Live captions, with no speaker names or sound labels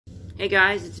Hey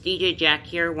guys, it's DJ Jack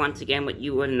here once again with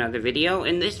you with another video.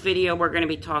 In this video, we're going to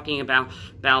be talking about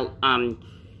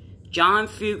John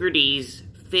Fogerty's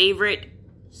favorite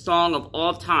song of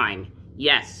all time.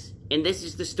 Yes, and this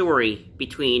is the story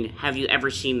between Have You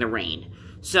Ever Seen the Rain?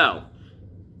 So,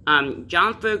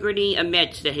 John Fogerty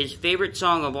admits that his favorite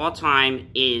song of all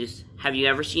time is Have You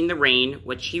Ever Seen the Rain,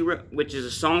 which is a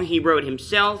song he wrote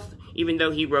himself, even though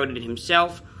he wrote it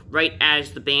himself, right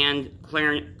as the band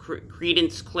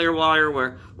Creedence Clearwater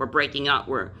were breaking up,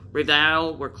 we're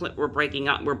breaking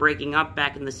up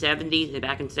back in the 70s,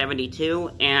 back in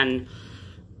 72, and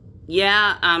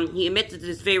yeah, he admits it's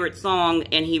his favorite song,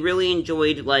 and he really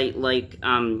enjoyed, I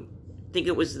think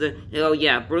it was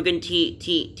Bruggen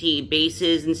T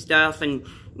basses and stuff, and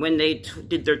when they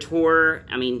did their tour,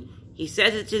 I mean, he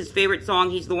says it's his favorite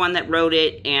song, he's the one that wrote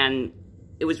it, and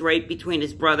it was right between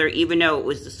his brother, even though it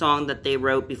was the song that they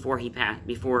wrote before he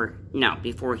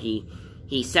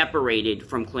separated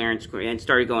from Clarence and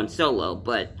started going solo.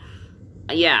 But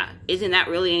yeah, isn't that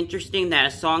really interesting that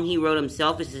a song he wrote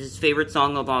himself is his favorite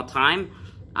song of all time?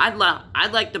 I'd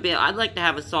like to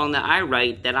have a song that I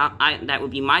write that would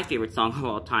be my favorite song of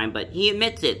all time. But he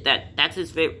admits it that's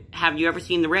his favorite. Have You Ever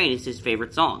Seen the Rain? Is his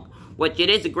favorite song. Which it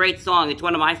is a great song. It's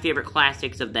one of my favorite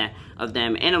classics of them,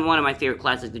 and one of my favorite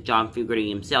classics of John Fogerty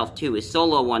himself too. His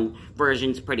solo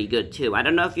version's pretty good too. I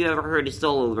don't know if you ever heard his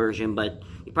solo version, but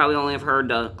you probably only have heard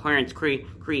the Creedence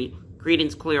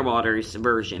Clearwater's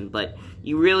version. But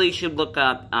you really should look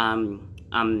up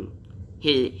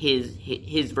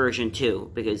his version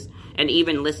too, and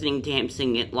even listening to him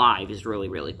sing it live is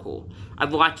really cool.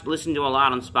 I've listened to a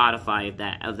lot on Spotify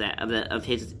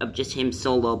of just him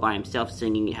solo by himself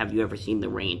singing Have You Ever Seen the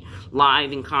Rain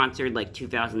live in concert like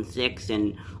 2006,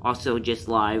 and also just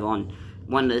live on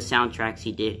one of the soundtracks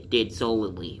he did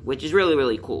solely, which is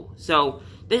really cool. So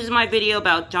this is my video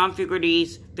about John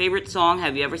Fogerty's favorite song,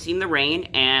 Have You Ever Seen the Rain,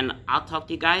 and I'll talk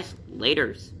to you guys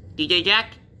later. DJ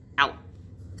Jack out.